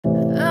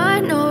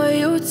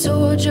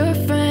told your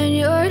friend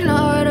you're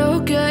not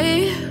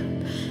okay,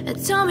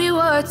 and tell me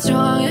what's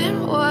wrong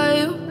and why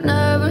you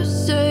never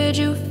said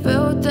you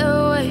felt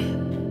that way.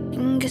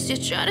 And guess you're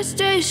trying to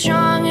stay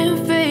strong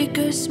and fake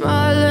a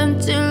smile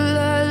until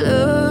I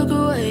look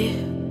away.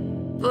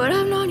 But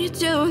I've known you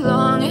too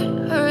long,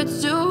 it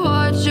hurts to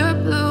watch your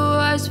blue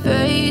eyes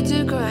fade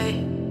to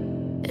gray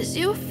as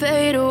you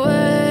fade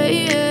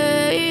away,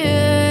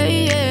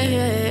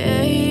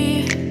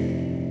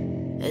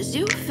 as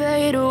you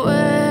fade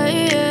away.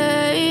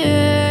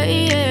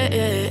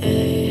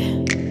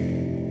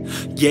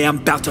 Yeah, I'm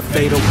about to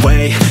fade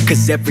away,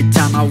 cause every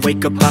time I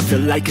wake up I feel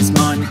like it's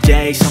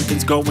Monday.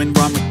 Something's going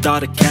wrong with all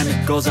the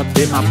chemicals up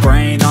in my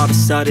brain. All of a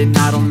sudden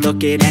I don't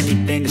look at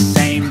anything the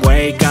same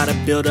way. Gotta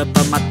build up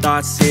of my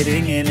thoughts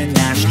sitting in an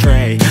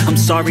ashtray. I'm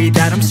sorry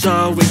that I'm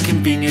so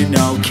inconvenient,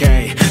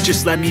 okay.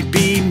 Just let me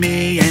be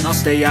me and I'll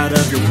stay out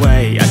of your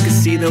way. I can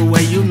see the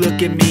way you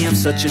look at me, I'm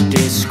such a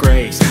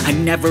disgrace. I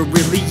never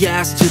really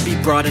asked to be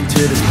brought into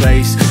this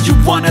place. You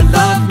wanna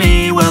love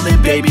me? Well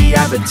then baby,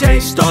 have a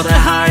taste. All the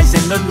highs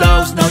and the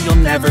lows, no, you'll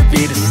never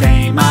be the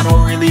same. I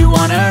don't really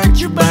wanna hurt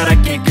you, but I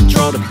can't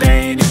control the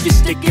pain. If you're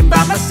sticking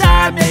by my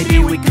side, maybe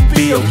we could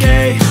be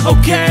okay.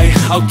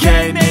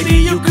 Okay, maybe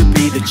you could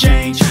be the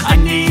change I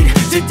need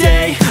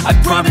today. I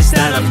promise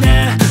that I've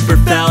never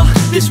felt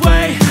this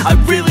way. I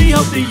really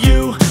hope that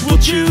you will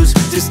choose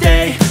to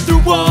stay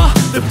through all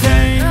the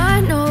pain.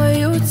 I know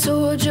you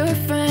told your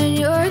friend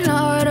you're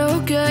not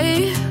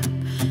okay,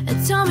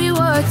 and tell me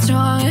what's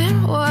wrong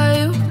and why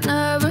you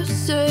never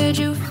said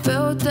you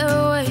felt that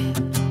way.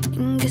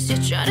 Guess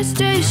you're trying to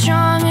stay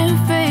strong and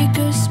fake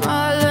a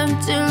smile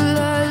until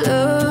I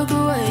look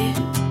away.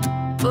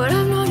 But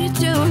I've known you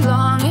too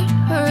long, it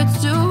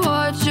hurts to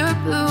watch your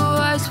blue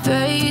eyes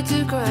fade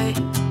to gray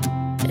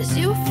as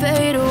you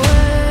fade away,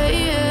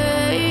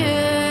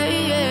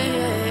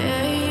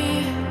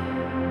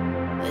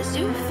 as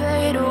you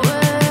fade away,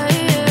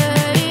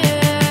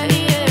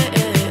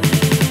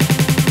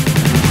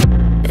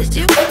 as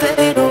you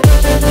fade away.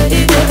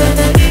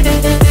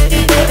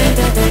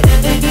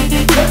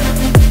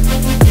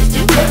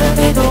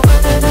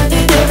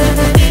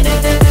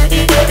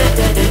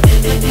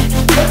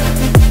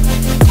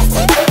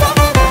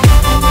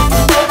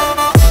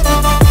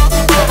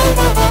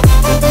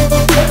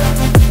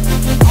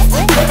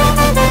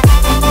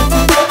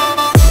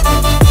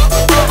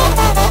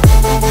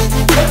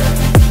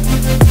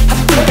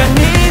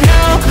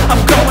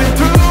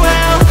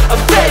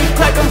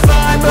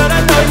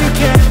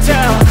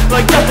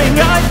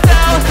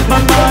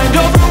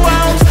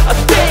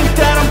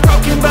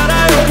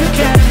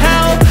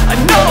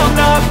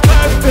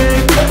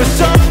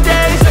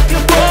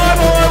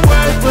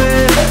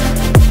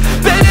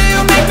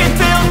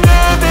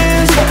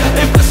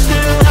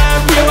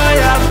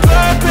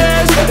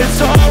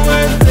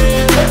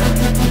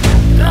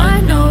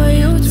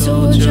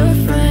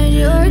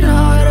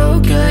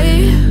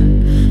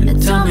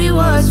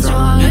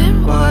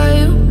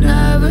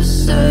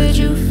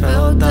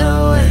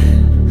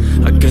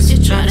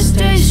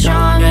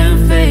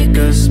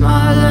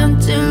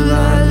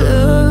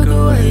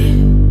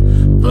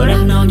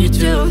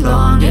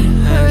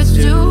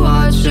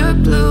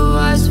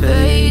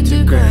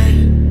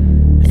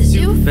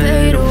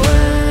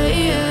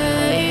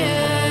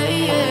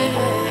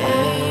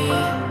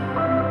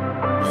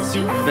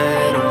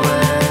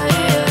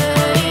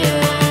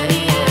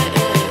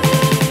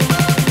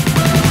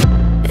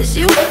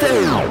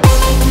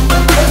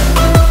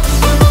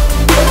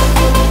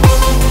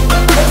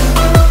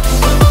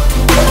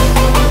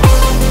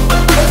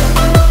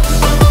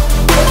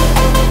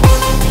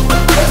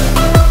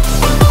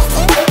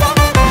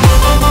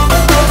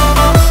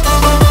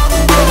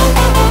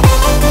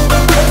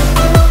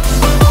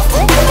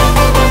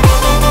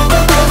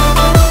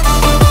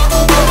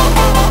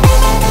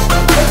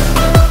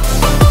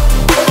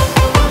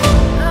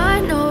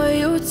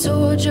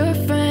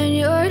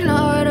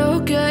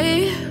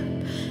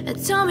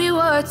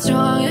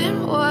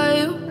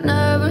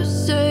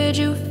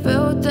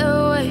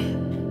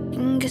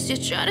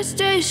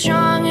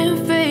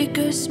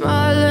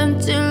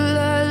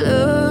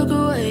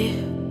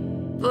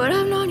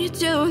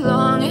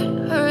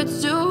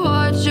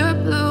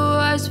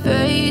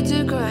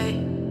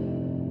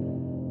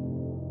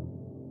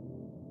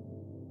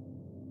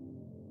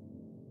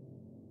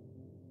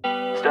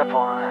 Step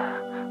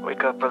 1,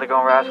 wake up early,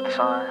 gonna rise with the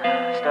sun.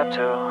 Step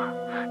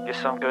 2, get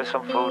some good,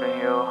 some food in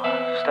you.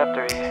 Step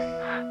 3,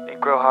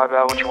 think real hard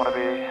about what you wanna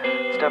be.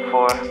 Step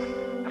 4,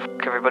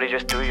 fuck everybody,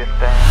 just do your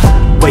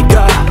thing. Wake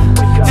up,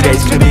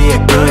 today's gonna be a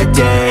good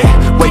day.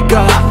 Wake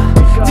up,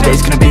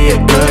 today's gonna be a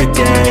good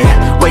day.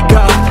 Wake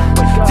up,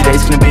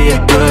 today's gonna be a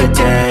good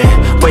day.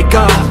 Wake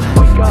up,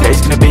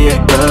 today's gonna be a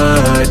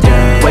good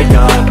day. Wake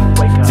up,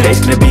 today's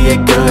gonna be a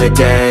good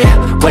day.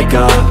 Wake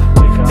up,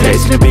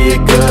 today's gonna be a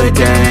good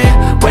day.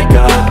 Wake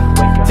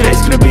up,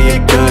 today's gonna be a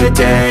good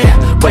day.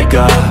 Wake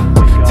up,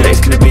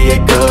 today's gonna be a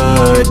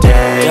good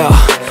day. Yo,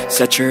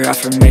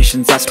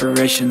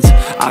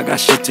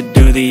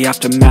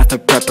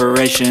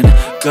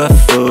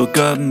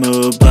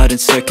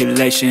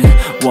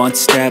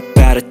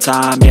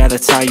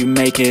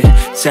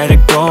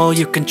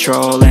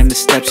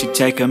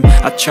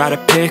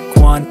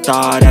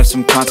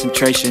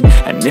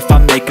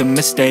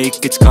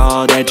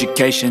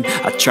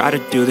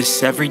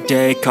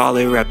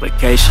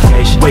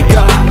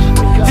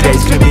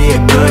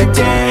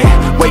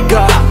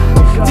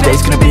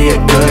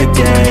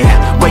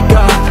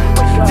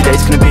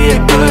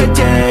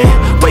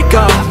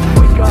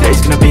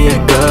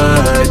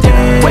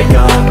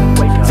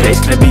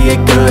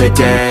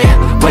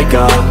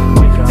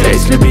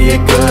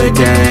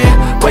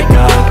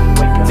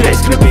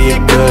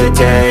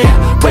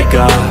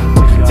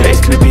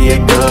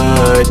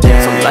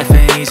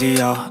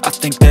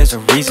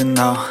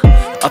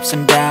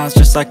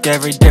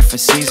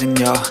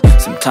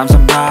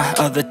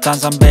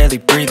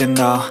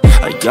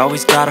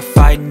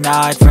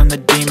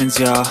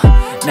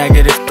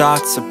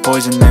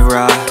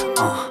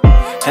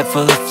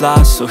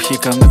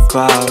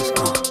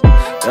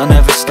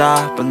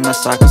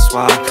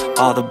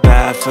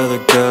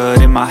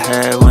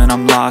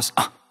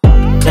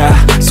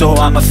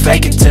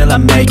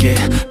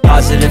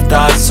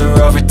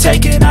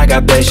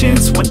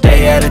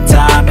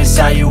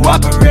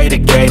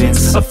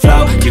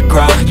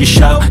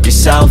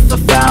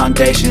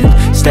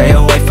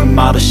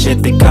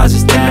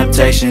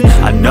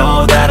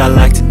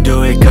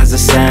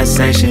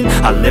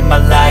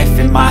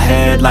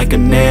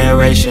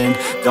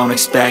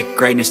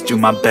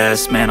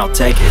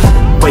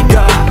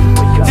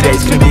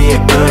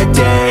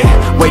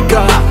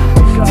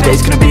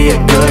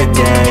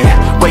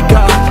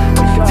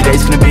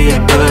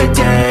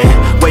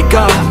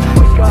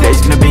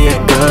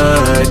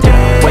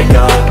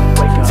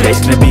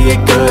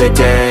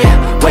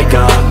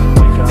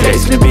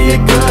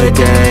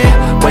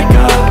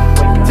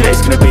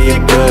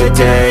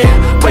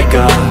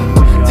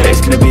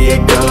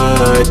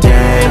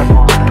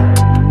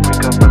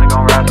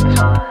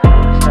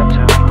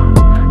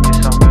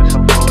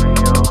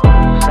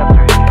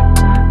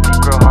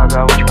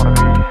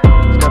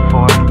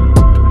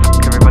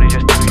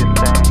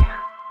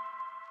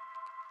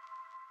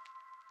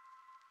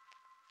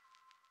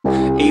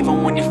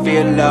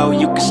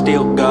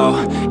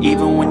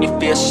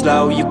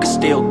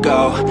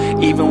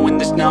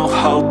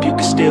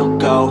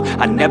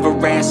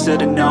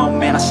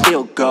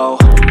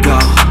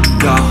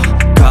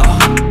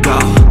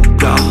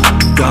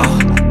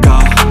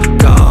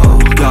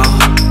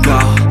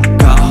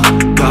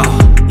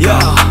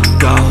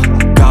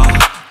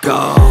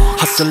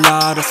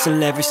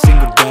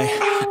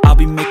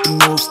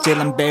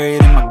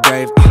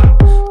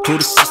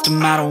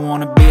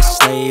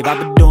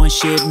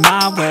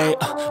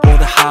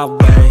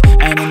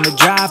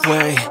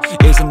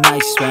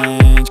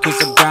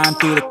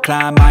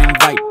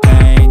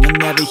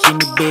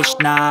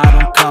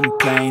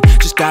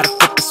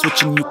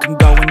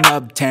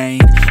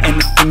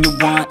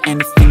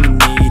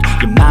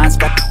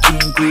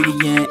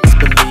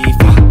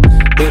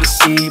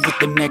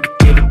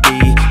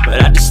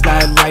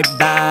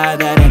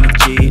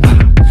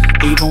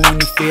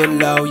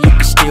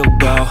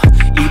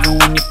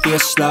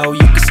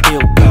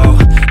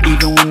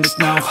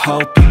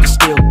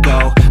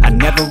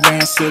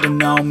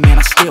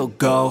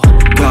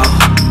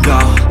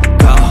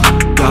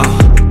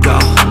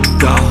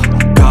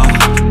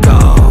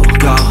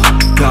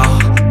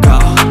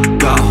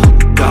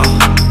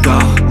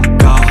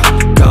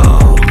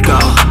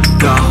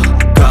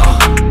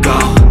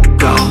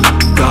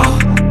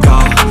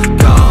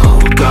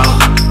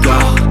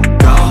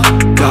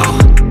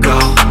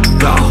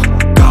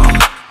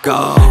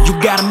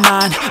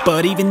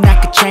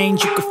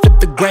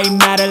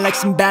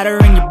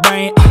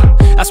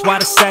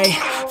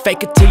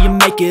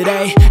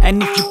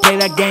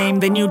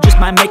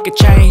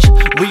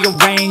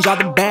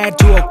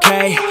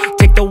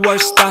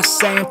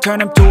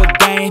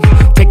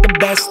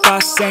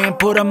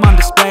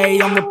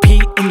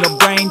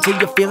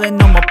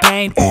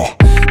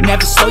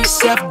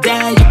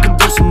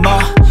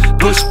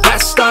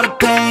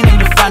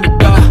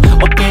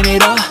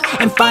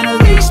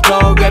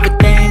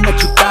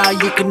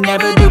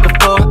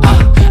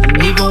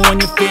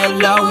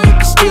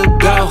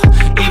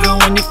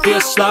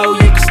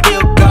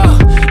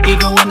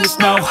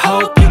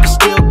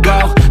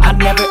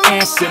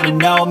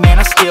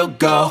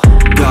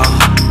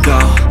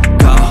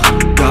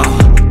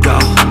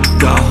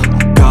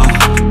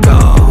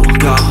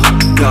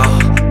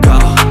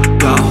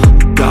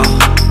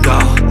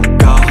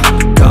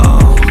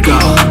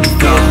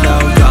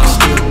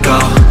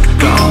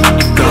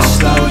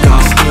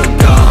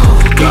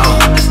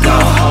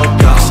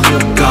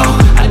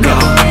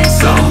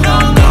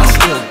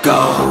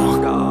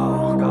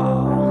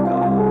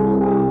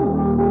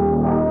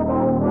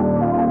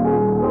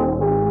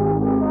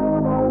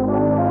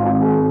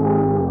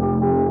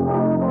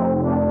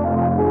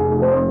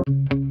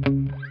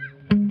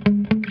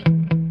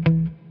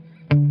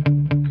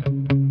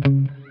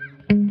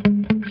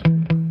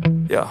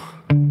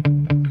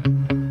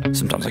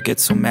 get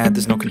so mad,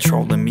 there's no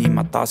controlling me.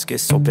 My thoughts get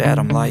so bad,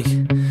 I'm like,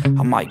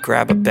 I might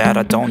grab a bat,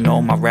 I don't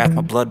know. My wrath,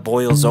 my blood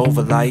boils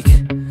over like,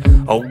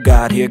 oh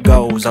God, here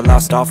goes. I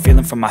lost all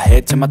feeling from my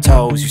head to my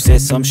toes. You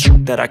said some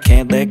shit that I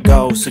can't let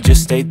go, so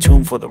just stay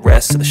tuned for the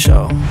rest of the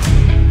show.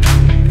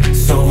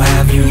 So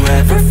have you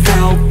ever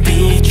felt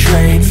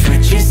betrayed?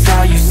 Switches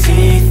how you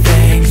see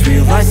things,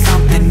 realize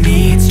something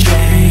needs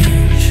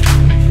change.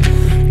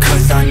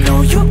 Cause I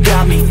know you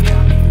got me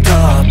f***ed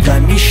up,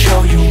 let me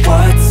show you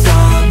what's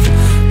up.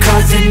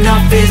 Cause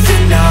enough is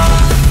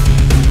enough.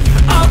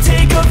 I'll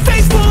take a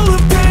face full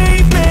of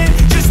pavement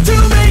just to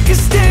make a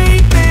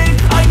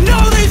statement. I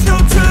know there's no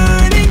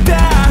turning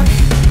back.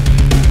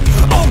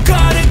 Oh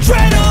God,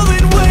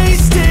 adrenaline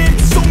wasted,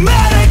 so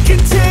mad I can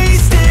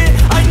taste it.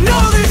 I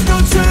know there's no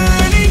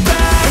turning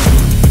back.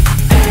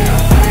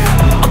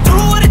 I'll do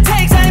what it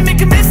takes, I ain't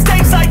making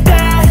mistakes like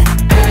that.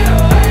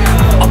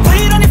 I'll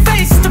bleed on your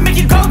face to make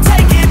you go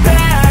take it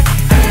back.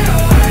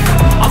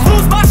 I'll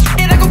lose my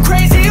shit, I go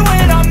crazy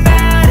when I'm mad.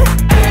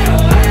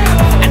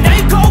 And now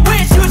you go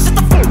wish you would shut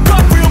the fuck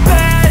up real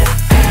bad.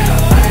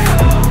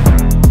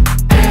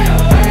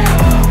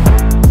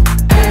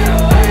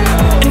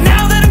 And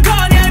now that I'm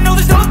gone, yeah, I know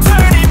there's no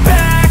turning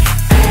back.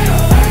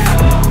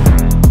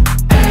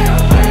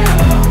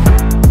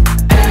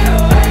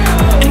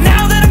 And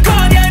now that I'm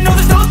gone, yeah, I know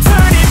there's no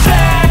turning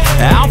back.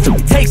 I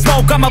don't take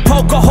smoke, I'ma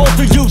poke a hole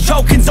through you,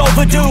 choking's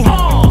overdue.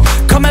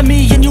 Come at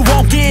me and you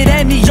won't get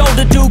any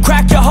older, dude.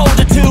 Crack your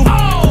holder too.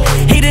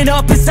 Heating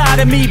up inside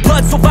of me,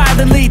 blood so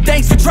violently.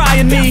 Thanks for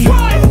trying me.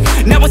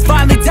 Now it's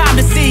finally time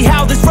to see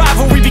how this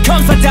rivalry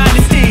becomes a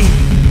dynasty.